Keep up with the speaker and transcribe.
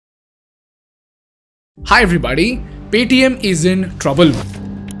Hi everybody, Paytm is in trouble.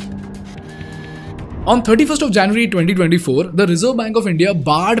 On 31st of January 2024, the Reserve Bank of India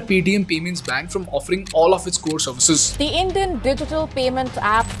barred Paytm Payments Bank from offering all of its core services. The Indian digital payment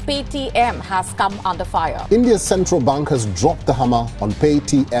app Paytm has come under fire. India's central bank has dropped the hammer on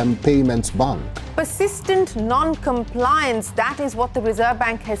Paytm Payments Bank. Persistent non-compliance, that is what the Reserve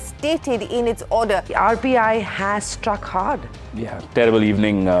Bank has stated in its order. The RBI has struck hard. Yeah, terrible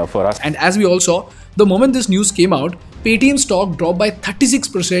evening for us. And as we all saw, the moment this news came out, Paytm stock dropped by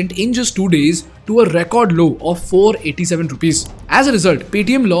 36% in just 2 days to a record low of 487 rupees. As a result,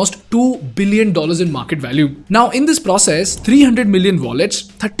 Paytm lost $2 billion in market value. Now in this process, 300 million wallets,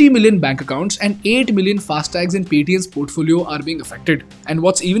 30 million bank accounts and 8 million Fastags in Paytm's portfolio are being affected. And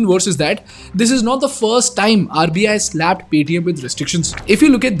what's even worse is that this is not the first time RBI slapped Paytm with restrictions. If you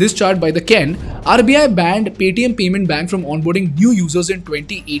look at this chart by the Ken, RBI banned Paytm Payment Bank from onboarding new users in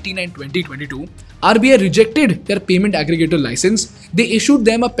 2018 and 2022. RBI rejected their payment aggregator license. They issued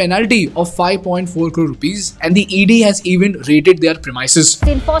them a penalty of 5.4 crore rupees and the ED has even raided their premises.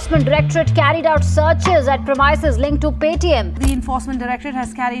 The Enforcement Directorate carried out searches at premises linked to Paytm. The Enforcement Directorate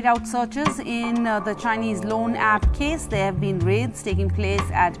has carried out searches in the Chinese loan app case. There have been raids taking place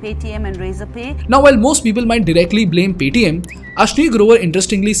at Paytm and Razorpay. Now, while most people might directly blame Paytm, Ashneer Grover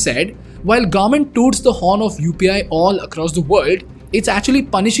interestingly said, while government toots the horn of UPI all across the world, it's actually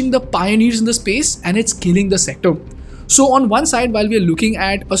punishing the pioneers in the space and it's killing the sector. So on one side, while we are looking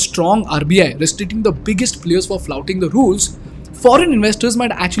at a strong RBI restricting the biggest players for flouting the rules, foreign investors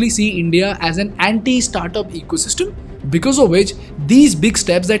might actually see India as an anti-startup ecosystem, because of which these big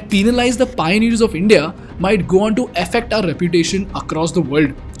steps that penalize the pioneers of India might go on to affect our reputation across the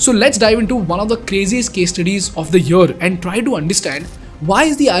world. So let's dive into one of the craziest case studies of the year and try to understand why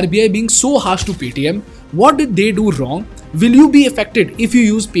is the RBI being so harsh to Paytm? What did they do wrong? Will you be affected if you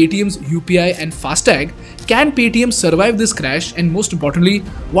use Paytm's UPI and Fastag? Can Paytm survive this crash? And most importantly,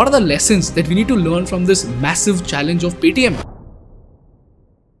 what are the lessons that we need to learn from this massive challenge of Paytm?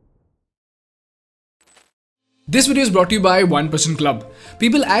 This video is brought to you by 1% Club.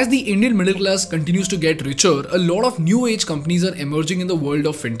 People, as the Indian middle class continues to get richer, a lot of new age companies are emerging in the world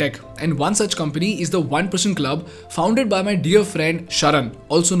of fintech. And one such company is the 1% Club, founded by my dear friend Sharan,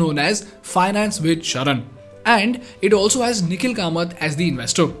 also known as Finance with Sharan. And it also has Nikhil Kamath as the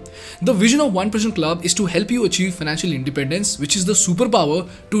investor. The vision of 1% Club is to help you achieve financial independence, which is the superpower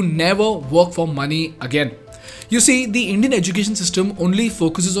to never work for money again. You see, the Indian education system only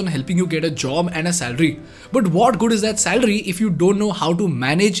focuses on helping you get a job and a salary. But what good is that salary if you don't know how to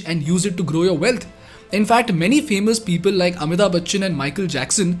manage and use it to grow your wealth? In fact, many famous people like Amitabh Bachchan and Michael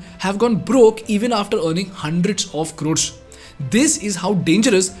Jackson have gone broke even after earning hundreds of crores. This is how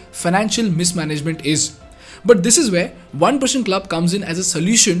dangerous financial mismanagement is. But this is where 1% Club comes in as a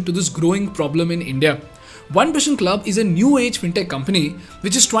solution to this growing problem in India. 1% Club is a new age fintech company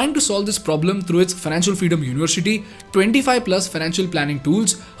which is trying to solve this problem through its Financial Freedom University, 25 plus financial planning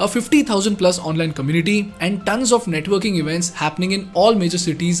tools, a 50,000 plus online community and tons of networking events happening in all major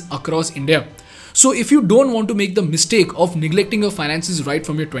cities across India. So if you don't want to make the mistake of neglecting your finances right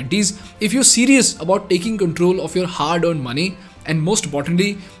from your 20s, if you're serious about taking control of your hard-earned money, and most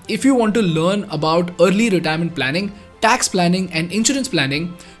importantly, if you want to learn about early retirement planning, tax planning and insurance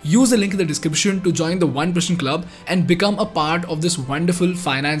planning, use the link in the description to join the 1% Club and become a part of this wonderful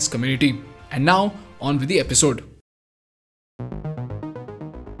finance community. And now, on with the episode.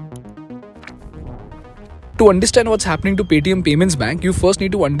 To understand what's happening to Paytm Payments Bank, you first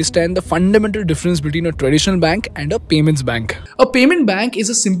need to understand the fundamental difference between a traditional bank and a payments bank. A payment bank is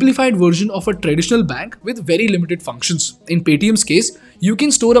a simplified version of a traditional bank with very limited functions. In Paytm's case, you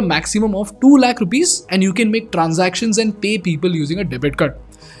can store a maximum of 2 lakh rupees and you can make transactions and pay people using a debit card.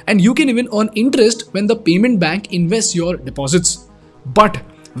 And you can even earn interest when the payment bank invests your deposits. But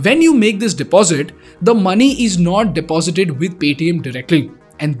when you make this deposit, the money is not deposited with Paytm directly.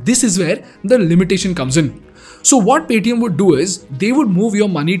 And this is where the limitation comes in. So what Paytm would do is, they would move your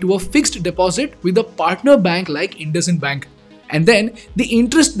money to a fixed deposit with a partner bank like IndusInd Bank. And then the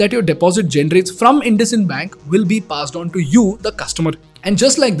interest that your deposit generates from IndusInd Bank will be passed on to you, the customer. And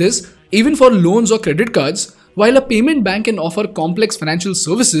just like this, even for loans or credit cards, while a payment bank can offer complex financial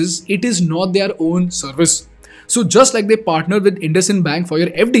services, it is not their own service. So just like they partner with IndusInd Bank for your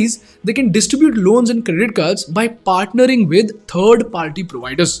FDs, they can distribute loans and credit cards by partnering with third-party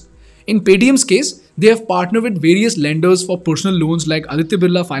providers. In Paytm's case, they have partnered with various lenders for personal loans like Aditya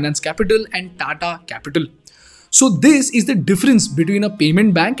Birla Finance Capital and Tata Capital. So this is the difference between a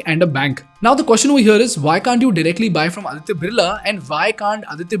payment bank and a bank. Now the question over here is, why can't you directly buy from Aditya Birla and why can't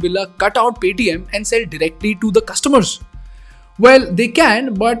Aditya Birla cut out Paytm and sell directly to the customers? Well, they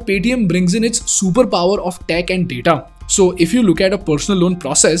can, but Paytm brings in its superpower of tech and data. So if you look at a personal loan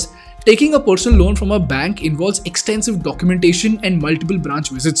process, taking a personal loan from a bank involves extensive documentation and multiple branch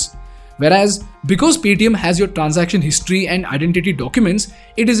visits. Whereas because Paytm has your transaction history and identity documents,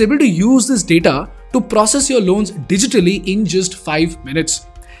 it is able to use this data to process your loans digitally in just 5 minutes.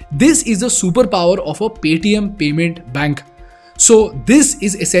 This is the superpower of a Paytm payment bank. So this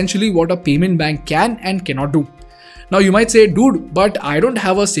is essentially what a payment bank can and cannot do. Now you might say, dude, but I don't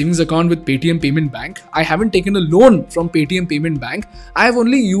have a savings account with Paytm Payment Bank. I haven't taken a loan from Paytm Payment Bank. I have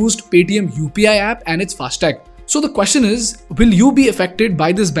only used Paytm UPI app and its Fastag. So the question is, will you be affected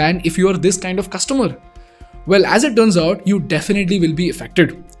by this ban if you are this kind of customer? Well, as it turns out, you definitely will be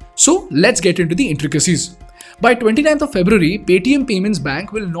affected. So let's get into the intricacies. By 29th of February, Paytm Payments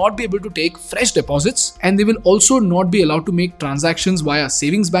Bank will not be able to take fresh deposits, and they will also not be allowed to make transactions via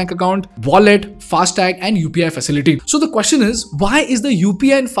savings bank account, wallet, Fastag and UPI facility. So the question is, why is the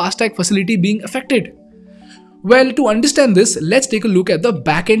UPI and Fastag facility being affected? Well, to understand this, let's take a look at the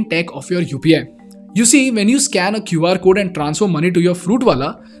back-end tech of your UPI. You see, when you scan a QR code and transfer money to your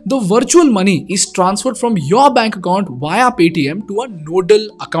Fruitwala, the virtual money is transferred from your bank account via Paytm to a nodal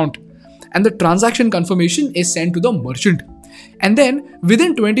account, and the transaction confirmation is sent to the merchant. And then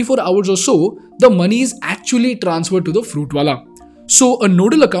within 24 hours or so, the money is actually transferred to the Fruitwala. So a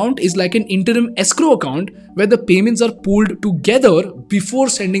nodal account is like an interim escrow account where the payments are pooled together before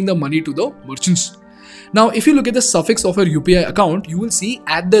sending the money to the merchants. Now, if you look at the suffix of your UPI account, you will see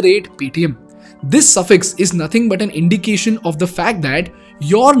 @Paytm. This suffix is nothing but an indication of the fact that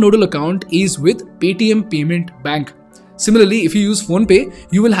your nodal account is with Paytm Payment Bank. Similarly, if you use PhonePe,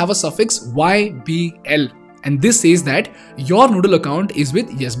 you will have a suffix YBL, and this says that your nodal account is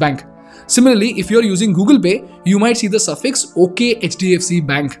with Yes Bank. Similarly, if you are using Google Pay, you might see the suffix OK HDFC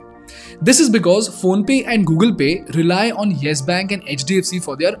Bank. This is because PhonePe and Google Pay rely on Yes Bank and HDFC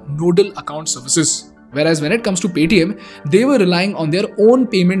for their nodal account services. Whereas when it comes to Paytm, they were relying on their own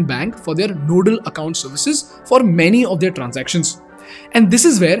payment bank for their nodal account services for many of their transactions. And this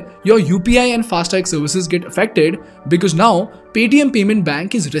is where your UPI and Fastag services get affected, because now Paytm Payment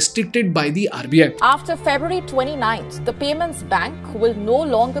Bank is restricted by the RBI. After February 29th, the Payments Bank will no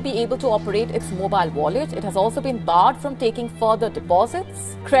longer be able to operate its mobile wallet. It has also been barred from taking further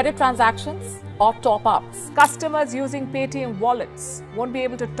deposits, credit transactions, or top-ups. Customers using Paytm wallets won't be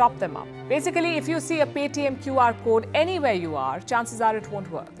able to top them up. Basically, if you see a Paytm QR code anywhere you are, chances are it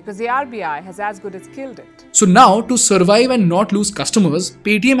won't work because the RBI has as good as killed it. So now, to survive and not lose customers,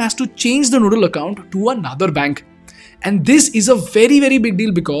 Paytm has to change the nodal account to another bank. And this is a very big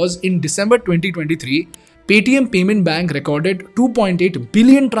deal because in December 2023, Paytm Payment Bank recorded 2.8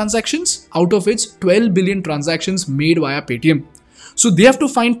 billion transactions out of its 12 billion transactions made via Paytm. So they have to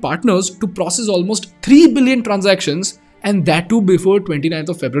find partners to process almost 3 billion transactions, and that too before 29th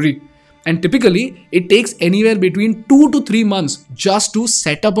of February. And typically, it takes anywhere between 2 to 3 months just to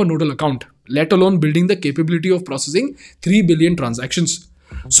set up a nodal account, let alone building the capability of processing 3 billion transactions.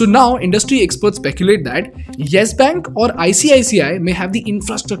 So now industry experts speculate that Yes Bank or ICICI may have the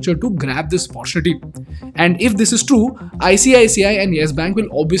infrastructure to grab this opportunity. And if this is true, ICICI and Yes Bank will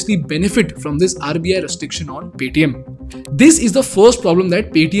obviously benefit from this RBI restriction on Paytm. This is the first problem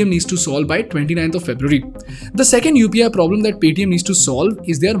that Paytm needs to solve by 29th of February. The second UPI problem that Paytm needs to solve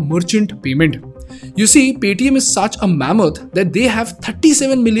is their merchant payment. You see, Paytm is such a mammoth that they have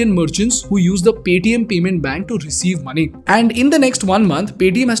 37 million merchants who use the Paytm Payment Bank to receive money. And in the next 1 month,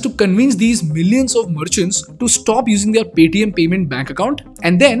 Paytm has to convince these millions of merchants to stop using their Paytm Payment Bank account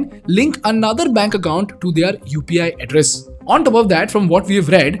and then link another bank account to their UPI address. On top of that, from what we have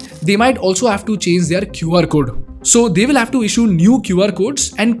read, they might also have to change their QR code. So they will have to issue new QR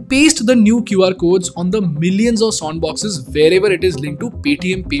codes and paste the new QR codes on the millions of sound boxes wherever it is linked to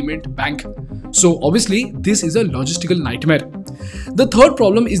Paytm Payment Bank. So obviously, this is a logistical nightmare. The third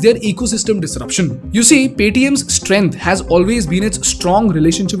problem is their ecosystem disruption. You see, Paytm's strength has always been its strong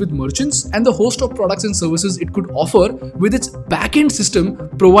relationship with merchants and the host of products and services it could offer with its back-end system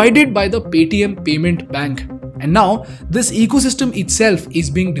provided by the Paytm Payment Bank. And now, this ecosystem itself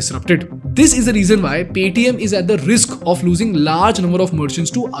is being disrupted. This is the reason why Paytm is at the risk of losing large number of merchants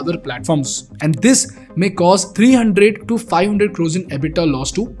to other platforms. And this may cause 300 to 500 crores in EBITDA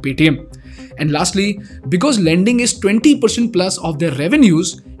loss to Paytm. And lastly, because lending is 20% plus of their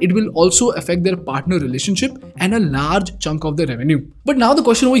revenues, it will also affect their partner relationship and a large chunk of their revenue. But now the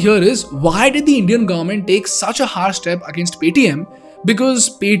question over here is, why did the Indian government take such a harsh step against Paytm?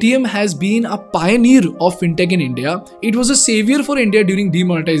 Because Paytm has been a pioneer of fintech in India. It was a savior for India during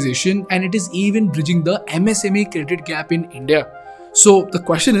demonetization, and it is even bridging the MSME credit gap in India. So the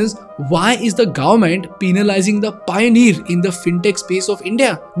question is, why is the government penalizing the pioneer in the fintech space of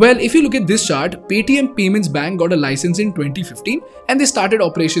India? Well, if you look at this chart, Paytm Payments Bank got a license in 2015 and they started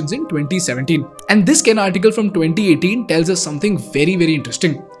operations in 2017. And this Ken article from 2018 tells us something very, very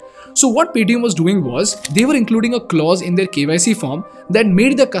interesting. So what Paytm was doing was, they were including a clause in their KYC form that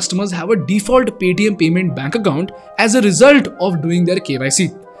made their customers have a default Paytm payment bank account as a result of doing their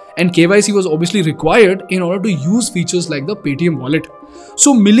KYC. And KYC was obviously required in order to use features like the Paytm wallet.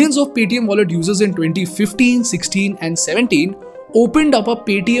 So millions of Paytm wallet users in 2015, 16 and 17 opened up a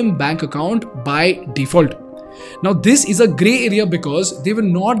Paytm bank account by default. Now this is a grey area because they were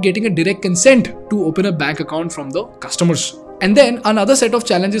not getting a direct consent to open a bank account from the customers. And then another set of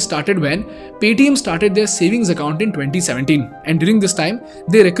challenges started when Paytm started their savings account in 2017. And during this time,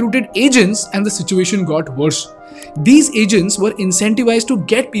 they recruited agents and the situation got worse. These agents were incentivized to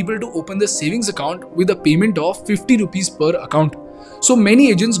get people to open the savings account with a payment of 50 rupees per account. So many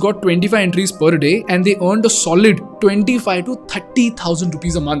agents got 25 entries per day and they earned a solid 25 to 30,000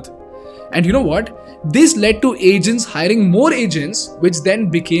 rupees a month. And you know what? This led to agents hiring more agents, which then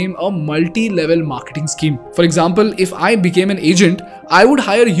became a multi-level marketing scheme. For example, if I became an agent, I would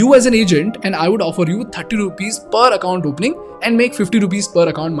hire you as an agent and I would offer you 30 rupees per account opening and make 50 rupees per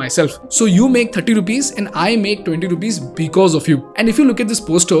account myself. So you make 30 rupees and I make 20 rupees because of you. And if you look at this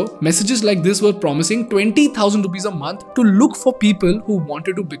poster, messages like this were promising 20,000 rupees a month to look for people who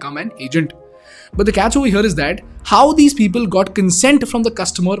wanted to become an agent. But the catch over here is that how these people got consent from the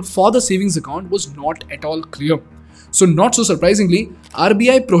customer for the savings account was not at all clear. So not so surprisingly,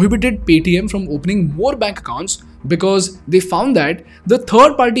 RBI prohibited Paytm from opening more bank accounts because they found that the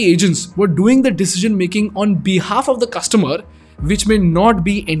third-party agents were doing the decision making on behalf of the customer, which may not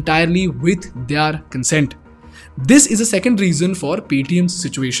be entirely with their consent. This is a second reason for Paytm's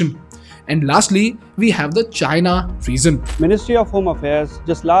situation. And lastly, we have the China reason. Ministry of Home Affairs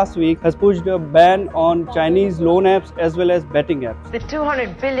just last week has pushed a ban on Chinese loan apps as well as betting apps. The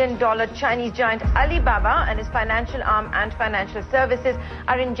 $200 billion Chinese giant Alibaba and his financial arm and financial services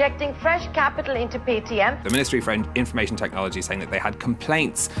are injecting fresh capital into Paytm. The Ministry for Information Technology is saying that they had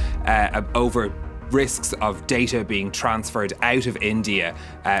complaints over risks of data being transferred out of India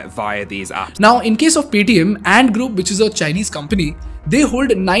via these apps. Now, in case of Paytm, Ant Group, which is a Chinese company, they hold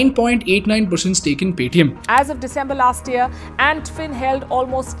 9.89% stake in Paytm. As of December last year, Antfin held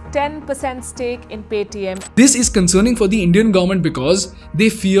almost 10% stake in Paytm. This is concerning for the Indian government because they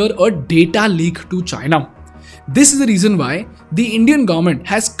fear a data leak to China. This is the reason why the Indian government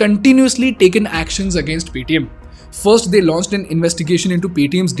has continuously taken actions against Paytm. First, they launched an investigation into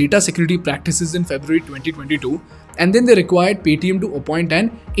Paytm's data security practices in February 2022, and then they required Paytm to appoint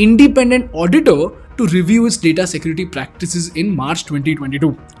an independent auditor to review its data security practices in March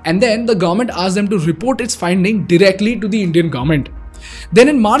 2022. And then the government asked them to report its finding directly to the Indian government. Then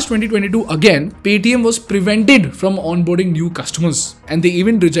in March 2022 again, Paytm was prevented from onboarding new customers, and they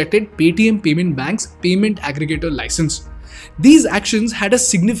even rejected Paytm Payments Bank's payment aggregator license. These actions had a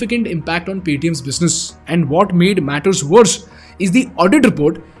significant impact on Paytm's business, and what made matters worse is the audit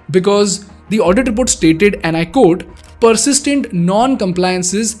report, because the audit report stated, and I quote, persistent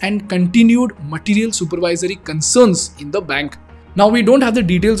non-compliances and continued material supervisory concerns in the bank. Now, we don't have the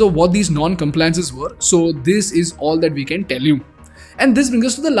details of what these non-compliances were, so this is all that we can tell you. And this brings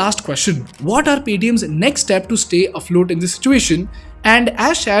us to the last question. What are Paytm's next step to stay afloat in this situation? And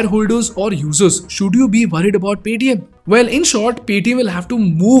as shareholders or users, should you be worried about Paytm? Well, in short, Paytm will have to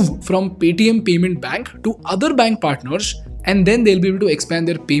move from Paytm Payments Bank to other bank partners, and then they'll be able to expand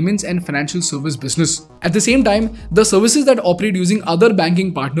their payments and financial service business. At the same time, the services that operate using other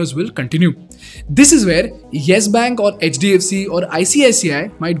banking partners will continue. This is where Yes Bank or HDFC or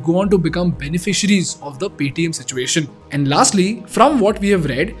ICICI might go on to become beneficiaries of the Paytm situation. And lastly, from what we have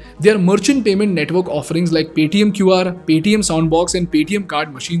read, their merchant payment network offerings like Paytm QR, Paytm Soundbox and Paytm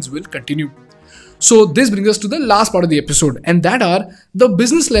card machines will continue. So this brings us to the last part of the episode, and that are the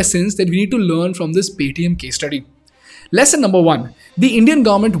business lessons that we need to learn from this Paytm case study. Lesson number 1. The Indian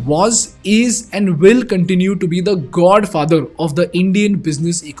government was, is and will continue to be the godfather of the Indian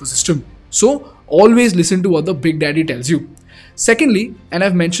business ecosystem. So always listen to what the Big Daddy tells you. Secondly, and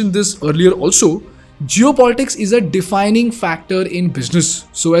I've mentioned this earlier also, geopolitics is a defining factor in business.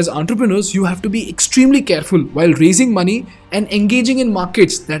 So as entrepreneurs, you have to be extremely careful while raising money and engaging in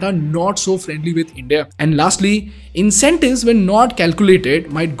markets that are not so friendly with India. And lastly, incentives when not calculated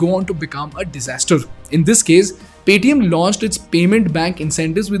might go on to become a disaster. In this case, Paytm launched its payment bank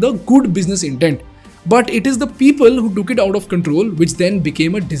incentives with a good business intent. But it is the people who took it out of control which then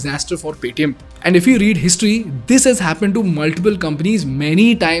became a disaster for Paytm. And if you read history, this has happened to multiple companies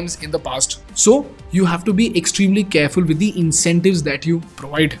many times in the past. So you have to be extremely careful with the incentives that you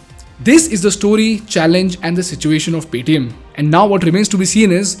provide. This is the story, challenge and the situation of Paytm. And now what remains to be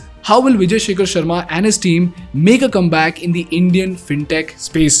seen is how will Vijay Shekhar Sharma and his team make a comeback in the Indian fintech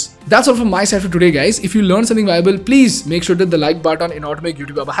space. That's all from my side for today, guys. If you learned something valuable, please make sure to hit the like button in order to make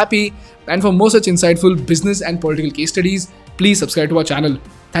YouTube Baba happy. And for more such insightful business and political case studies, please subscribe to our channel.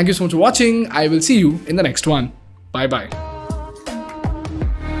 Thank you so much for watching. I will see you in the next one. Bye bye.